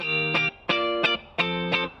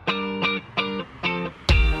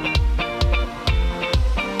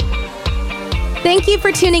Thank you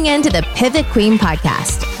for tuning in to the Pivot Queen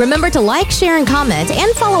podcast. Remember to like, share, and comment,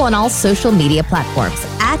 and follow on all social media platforms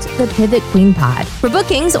at the Pivot Queen Pod. For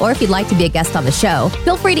bookings, or if you'd like to be a guest on the show,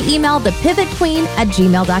 feel free to email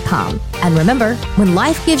thepivotqueen@gmail.com. And remember, when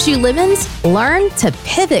life gives you lemons, learn to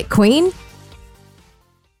pivot, Queen.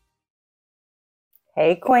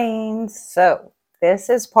 Hey, Queens. So this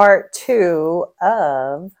is part 2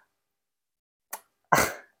 of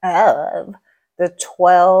the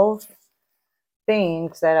 12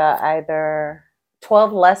 things that I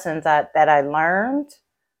 12 lessons that I learned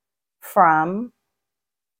from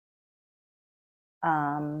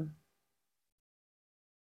and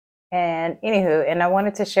I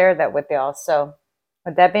wanted to share that with y'all. So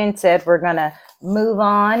with that being said, we're gonna move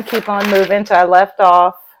on, keep on moving. So I left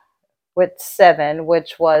off with 7,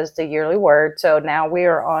 which was the yearly word. So now we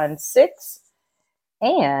are on 6,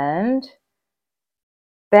 and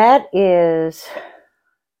that is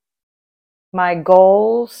my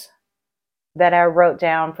goals that I wrote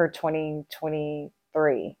down for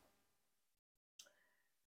 2023.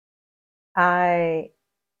 I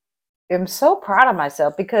am so proud of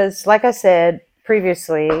myself because, like I said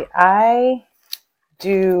previously, I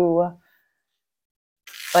do,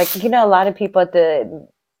 a lot of people at the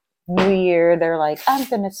New Year, they're like, I'm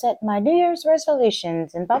going to set my New Year's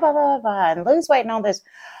resolutions and blah, blah, blah, blah, and lose weight and all this.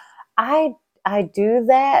 I do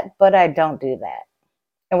that, but I don't do that.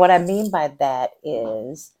 And what I mean by that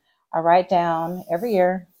is I write down every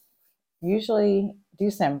year, usually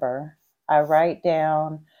December, I write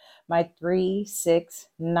down my 3, 6,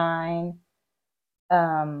 9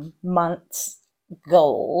 months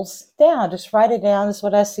goals down. Just write it down. This is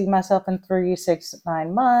what I see myself in 3, 6,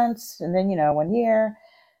 9 months. And then, 1 year.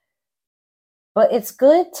 But it's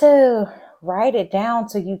good to write it down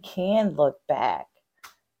so you can look back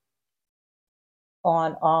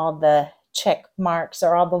on all the check marks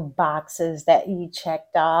or all the boxes that you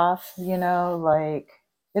checked off.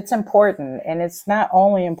 It's important. And it's not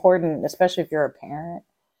only important, especially if you're a parent,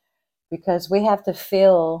 because we have to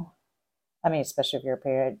feel, especially if you're a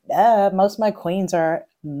parent, most of my queens are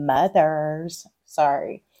mothers,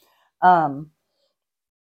 sorry. But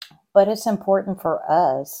it's important for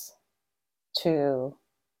us to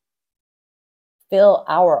fill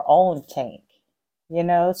our own tank,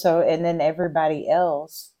 so, and then everybody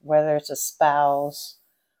else, whether it's a spouse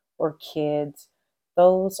or kids,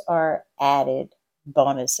 those are added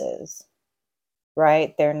bonuses,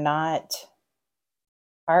 right? They're not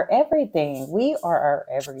our everything. We are our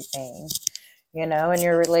everything, and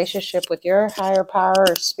your relationship with your higher power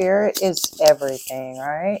or spirit is everything,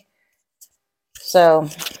 right? So,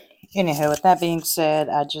 anyhow, with that being said,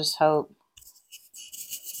 I just hope,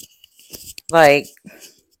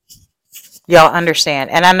 y'all understand.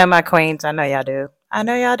 And I know my queens, I know y'all do. I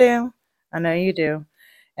know y'all do. I know you do.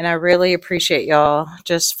 And I really appreciate y'all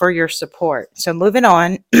just for your support. So moving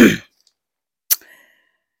on.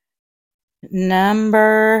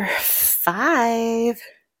 Number 5,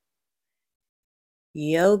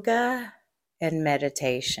 yoga and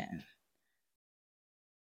meditation.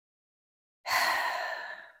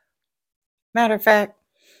 Matter of fact,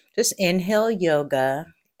 just inhale yoga,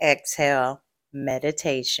 exhale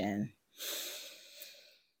meditation.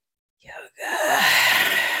 Yoga,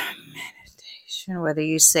 meditation, whether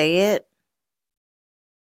you say it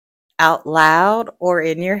out loud or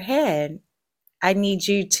in your head, I need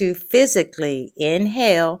you to physically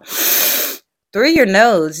inhale through your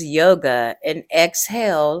nose, yoga, and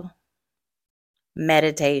exhale,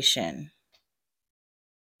 meditation.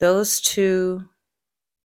 Those two,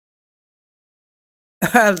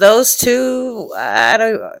 I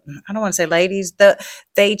don't want to say ladies,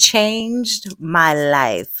 they changed my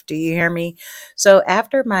life. Do you hear me? So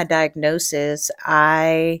after my diagnosis,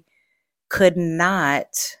 I could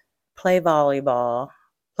not play volleyball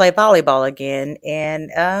again, and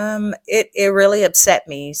it really upset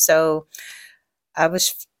me. So I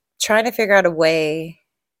was trying to figure out a way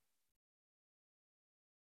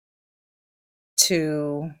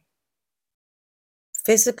to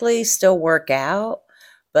physically still work out,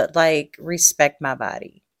 but respect my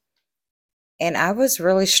body. And I was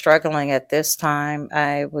really struggling at this time.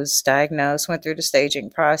 I was diagnosed, went through the staging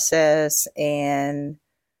process, and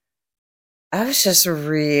I was just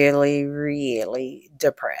really, really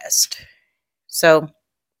depressed. So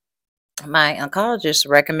my oncologist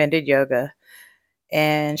recommended yoga.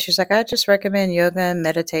 And she's like, I just recommend yoga and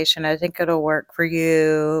meditation. I think it'll work for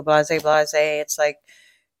you. Blase, blase. It's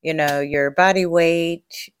your body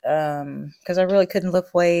weight. Because I really couldn't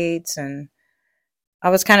lift weights. And I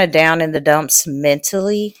was kind of down in the dumps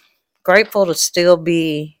mentally. Grateful to still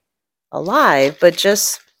be alive, but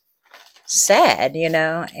just sad,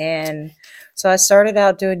 And So I started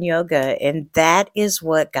out doing yoga, and that is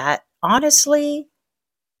what got, honestly,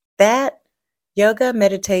 that yoga,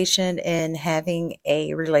 meditation, and having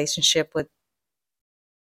a relationship with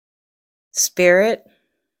spirit,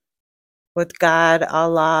 with God,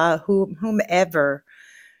 Allah, whomever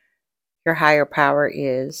your higher power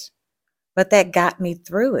is. But that got me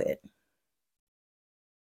through it.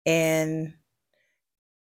 And,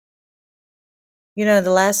 the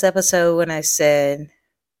last episode when I said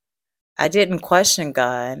I didn't question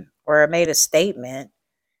God or I made a statement,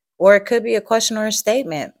 or it could be a question or a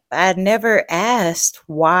statement, I never asked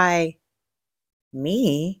why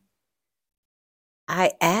me.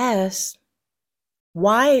 I asked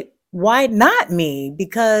why not me?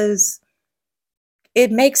 Because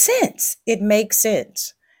it makes sense. It makes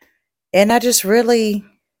sense. And I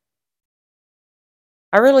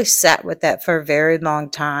really sat with that for a very long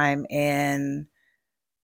time. And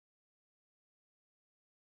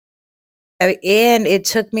it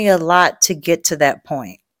took me a lot to get to that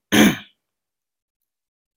point.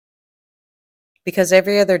 Because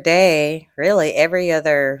every other day, really every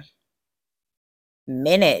other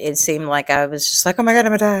minute, it seemed like I was just like, oh my God,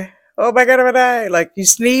 I'm gonna die. Oh my God, I'm gonna die. Like you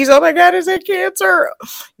sneeze, oh my God, is it cancer?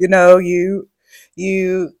 You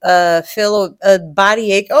feel a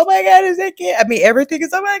body ache. Oh my God, is that cancer? I mean, everything is,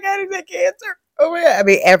 oh my God, is that cancer? Oh my God. I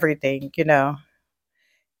mean, everything.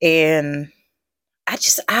 And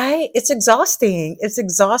it's exhausting. It's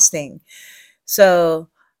exhausting. So,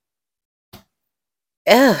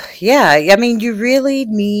 yeah. I mean, you really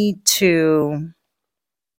need to.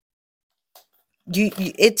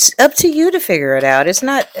 It's up to you to figure it out. It's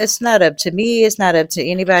not up to me. It's not up to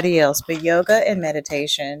anybody else. But yoga and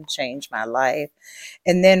meditation changed my life.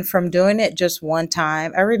 And then from doing it just one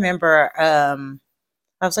time, I remember I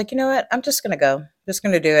was like, you know what? I'm just gonna go. Just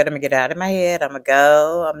gonna do it. I'm gonna get out of my head. I'm gonna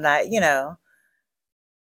go. I'm not.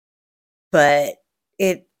 But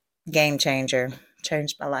it game changer,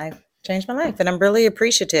 changed my life. Changed my life. And I'm really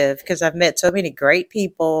appreciative because I've met so many great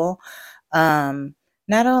people. Um,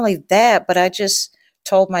 Not only that, but I just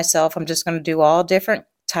told myself I'm just gonna do all different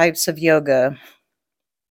types of yoga.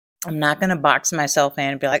 I'm not gonna box myself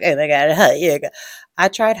in and be like, oh my God, hot yoga. I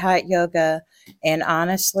tried hot yoga, and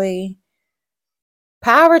honestly,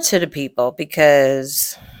 power to the people,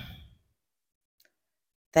 because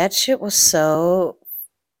that shit was so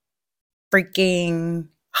freaking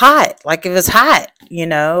hot. Like it was hot.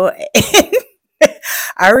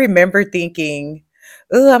 I remember thinking,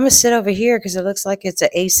 ooh, I'm gonna sit over here because it looks like it's an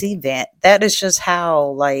AC vent. That is just how,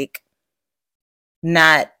 like,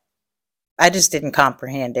 not, I just didn't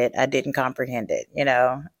comprehend it. I didn't comprehend it.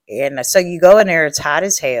 And so you go in there, it's hot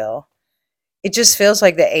as hell. It just feels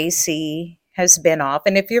like the AC has been off.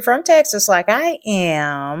 And if you're from Texas, like I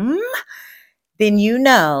am, then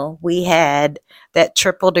we had that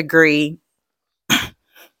triple degree.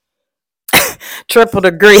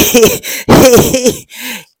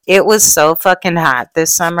 It was so fucking hot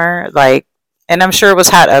this summer. Like, and I'm sure it was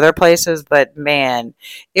hot other places, but man,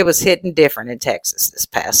 it was hitting different in Texas this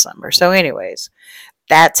past summer. So, anyways,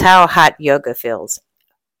 that's how hot yoga feels.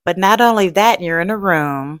 But not only that, you're in a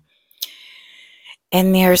room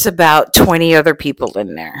and there's about 20 other people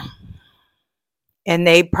in there. And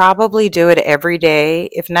they probably do it every day,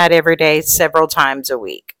 if not every day, several times a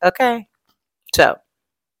week. Okay. So,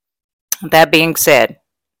 that being said,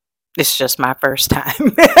 it's just my first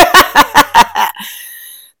time.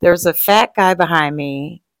 There was a fat guy behind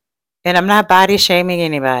me, and I'm not body shaming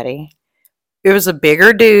anybody. There was a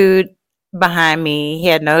bigger dude behind me. He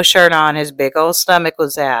had no shirt on. His big old stomach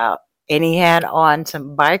was out, and he had on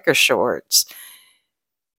some biker shorts.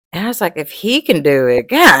 And I was like, if he can do it,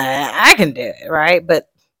 God, I can do it, right? But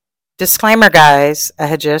disclaimer, guys, I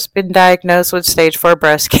had just been diagnosed with stage 4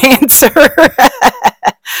 breast cancer.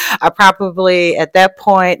 I probably, at that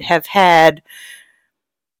point, have had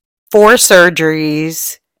 4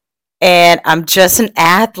 surgeries, and I'm just an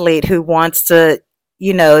athlete who wants to,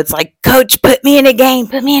 it's like, coach, put me in a game,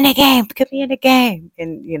 put me in a game, put me in a game.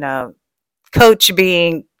 And, coach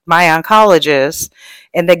being my oncologist,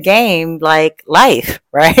 and the game, like life,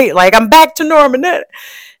 right? Like I'm back to normal.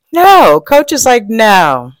 No, coach is like,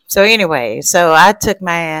 no. So anyway, so I took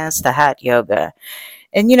my ass to hot yoga.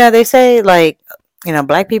 And they say like,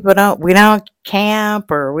 black people we don't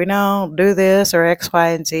camp, or we don't do this or X, Y,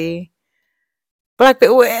 and Z. Black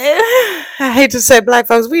people, I hate to say black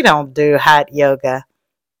folks, we don't do hot yoga.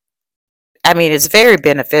 I mean, it's very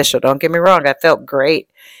beneficial. Don't get me wrong. I felt great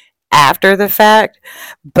after the fact,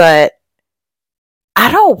 but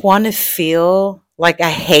I don't want to feel like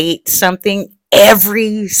I hate something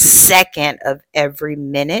every second of every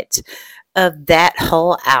minute of that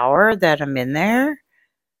whole hour that I'm in there.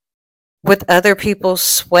 with other people's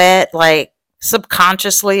sweat. Like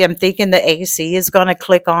subconsciously, I'm thinking the AC is going to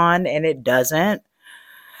click on and it doesn't.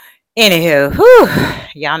 Anywho,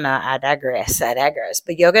 y'all know I digress. I digress.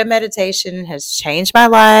 But yoga and meditation has changed my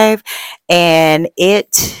life, and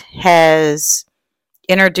it has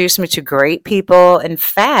introduced me to great people. In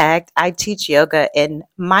fact, I teach yoga and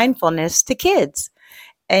mindfulness to kids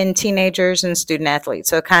and teenagers and student athletes.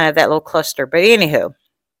 So kind of that little cluster. But anywho,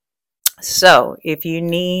 so if you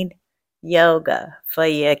need yoga for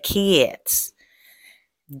your kids,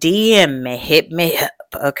 DM me, hit me up.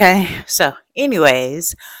 Okay. So,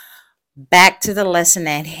 anyways, back to the lesson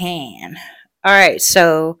at hand. All right.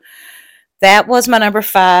 So that was my number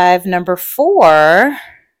 5. Number 4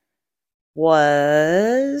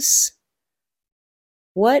 was,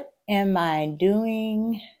 what am I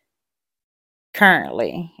doing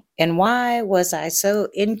currently? And why was I so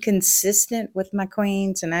inconsistent with my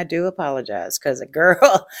queens? And I do apologize because a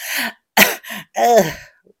girl, I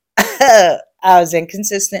was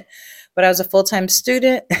inconsistent, but I was a full time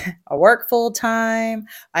student. I work full time.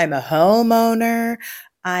 I'm a homeowner.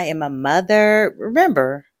 I am a mother.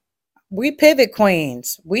 Remember, we pivot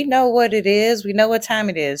queens. We know what it is. We know what time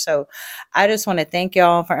it is. So I just want to thank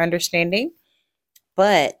y'all for understanding.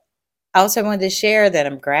 But I also wanted to share that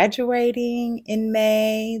I'm graduating in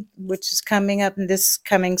May, which is coming up in this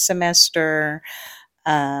coming semester.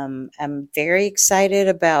 I'm very excited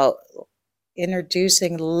about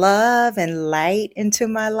introducing love and light into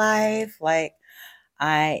my life. Like,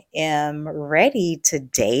 I am ready to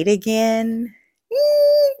date again.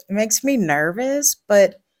 It makes me nervous,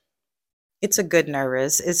 but it's a good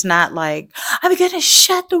nervous. It's not like, I'm going to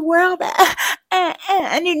shut the world out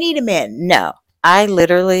and you need a man. No, I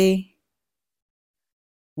literally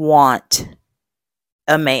want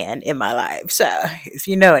a man in my life. So if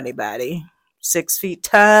you know anybody, 6 feet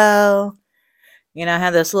tall, I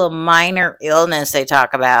have this little minor illness they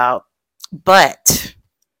talk about, but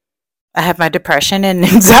I have my depression and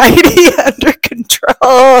anxiety under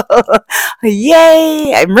control.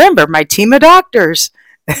 Yay! I remember my team of doctors.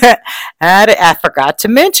 I forgot to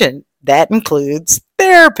mention that includes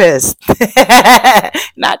therapists,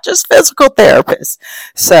 not just physical therapists.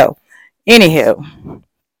 So, anywho,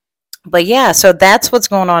 but yeah, so that's what's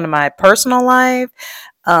going on in my personal life.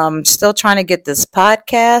 Still trying to get this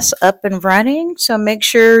podcast up and running. So make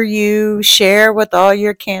sure you share with all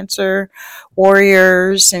your cancer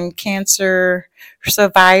warriors and cancer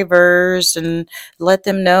survivors and let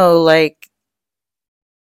them know, like,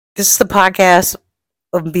 this is the podcast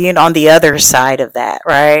of being on the other side of that,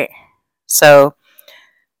 right? So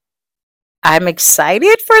I'm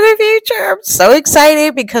excited for the future. I'm so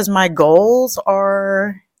excited because my goals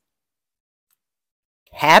are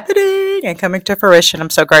happening and coming to fruition. I'm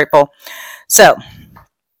so grateful. So,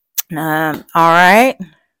 all right.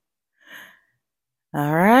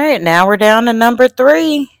 All right. Now we're down to number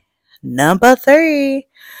 3. Number 3.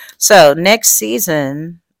 So, next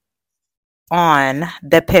season on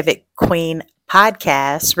the Pivot Queen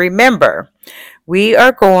podcast, remember, we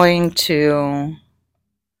are going to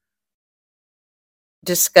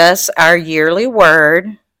discuss our yearly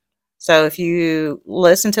word. So if you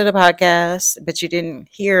listen to the podcast, but you didn't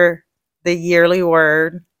hear the yearly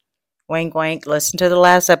word, wink, wink, listen to the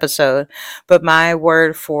last episode. But my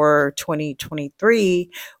word for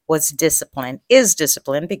 2023 was discipline, is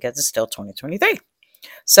discipline, because it's still 2023.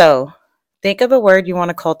 So think of a word you want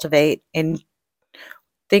to cultivate and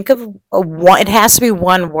think of it has to be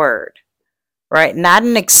one word, right? Not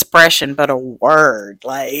an expression, but a word,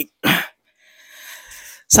 like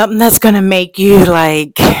something that's going to make you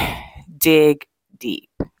like dig deep.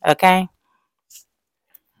 Okay.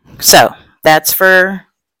 So that's for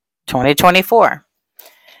 2024.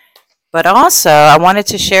 But also, I wanted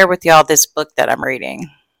to share with y'all this book that I'm reading.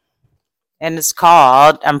 And it's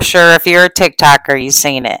called, I'm sure if you're a TikToker, you've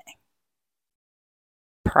seen it,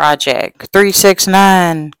 Project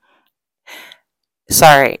 369.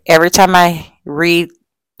 Sorry, every time I read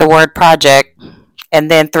the word project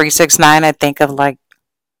and then 369, I think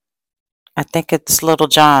it's Little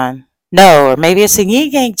John. No, or maybe it's the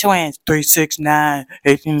Yin Gang Twins.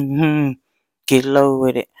 369. Get low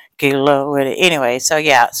with it. Get low with it. Anyway, so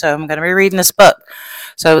yeah, so I'm going to be reading this book.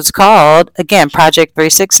 So it's called, again, Project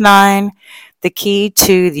 369, The Key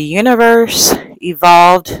to the Universe,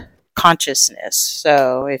 Evolved Consciousness.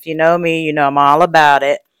 So if you know me, you know I'm all about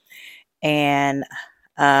it. And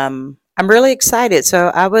I'm really excited. So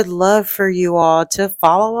I would love for you all to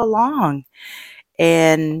follow along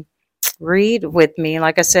and read with me.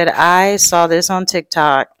 Like I said, I saw this on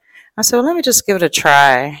TikTok. I said, well, let me just give it a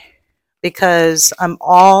try because I'm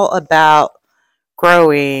all about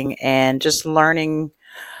growing and just learning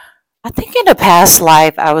I think in a past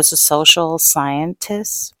life I was a social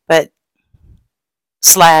scientist, but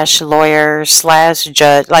slash lawyer slash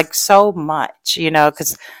judge, like so much,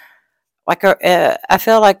 because like I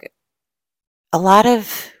feel like a lot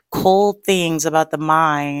of cool things about the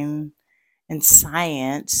mind and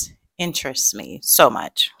science interests me so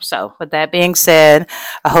much. So, with that being said,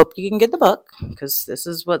 I hope you can get the book because this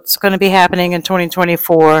is what's going to be happening in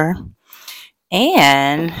 2024.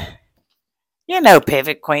 And,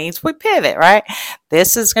 Pivot Queens, we pivot, right?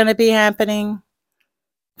 This is going to be happening.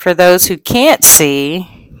 For those who can't see,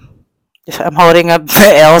 I'm holding up the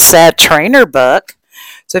LSAT trainer book.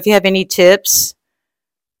 So, if you have any tips,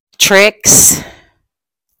 tricks,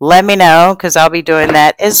 let me know because I'll be doing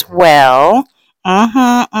that as well.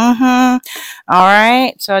 All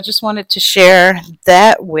right. So I just wanted to share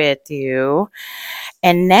that with you.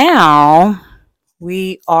 And now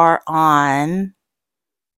we are on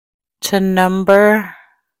to number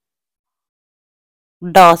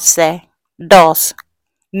 12.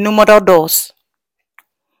 Número dos.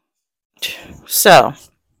 So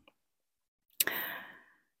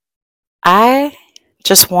I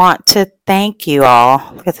just want to thank you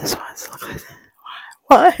all. Look at this one.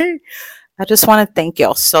 Why? I just want to thank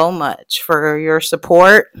y'all so much for your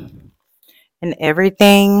support and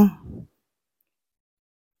everything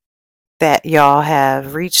that y'all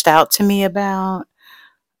have reached out to me about.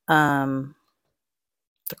 The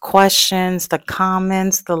questions, the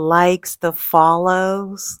comments, the likes, the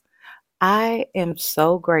follows. I am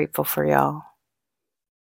so grateful for y'all.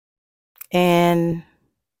 And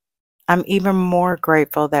I'm even more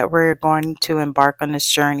grateful that we're going to embark on this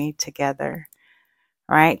journey together.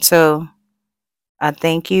 Right? So I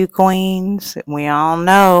thank you, queens. We all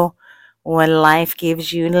know when life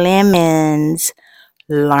gives you lemons,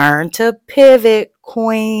 learn to pivot,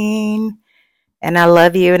 queen. And I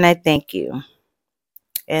love you and I thank you.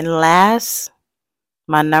 And last,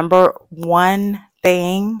 my number one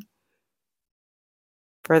thing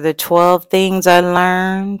for the 12 things I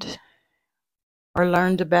learned or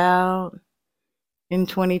learned about in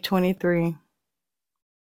 2023.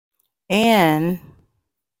 And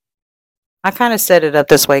I kind of set it up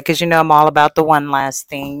this way because, I'm all about the one last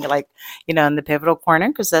thing, like, in the pivotal corner,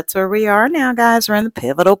 because that's where we are now, guys. We're in the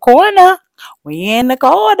pivotal corner. We in the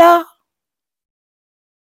corner.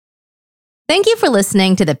 Thank you for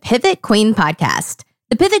listening to the Pivot Queen podcast.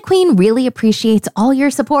 The Pivot Queen really appreciates all your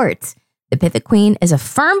support. The Pivot Queen is a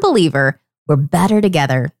firm believer we're better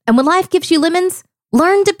together. And when life gives you lemons,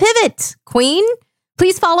 learn to pivot, queen.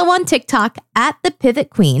 Please follow on TikTok at the Pivot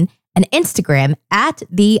Queen and Instagram at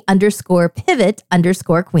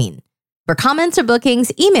 @the_pivot_queen. For comments or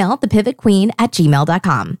bookings, email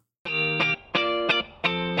thepivotqueen@gmail.com.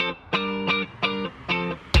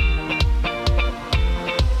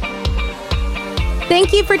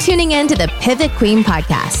 Thank you for tuning in to the Pivot Queen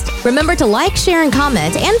podcast. Remember to like, share, and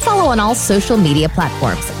comment, and follow on all social media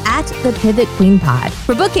platforms at the Pivot Queen Pod.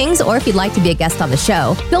 For bookings, or if you'd like to be a guest on the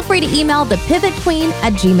show, feel free to email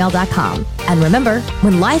thepivotqueen@gmail.com. And remember,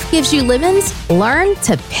 when life gives you lemons, learn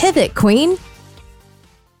to pivot, queen.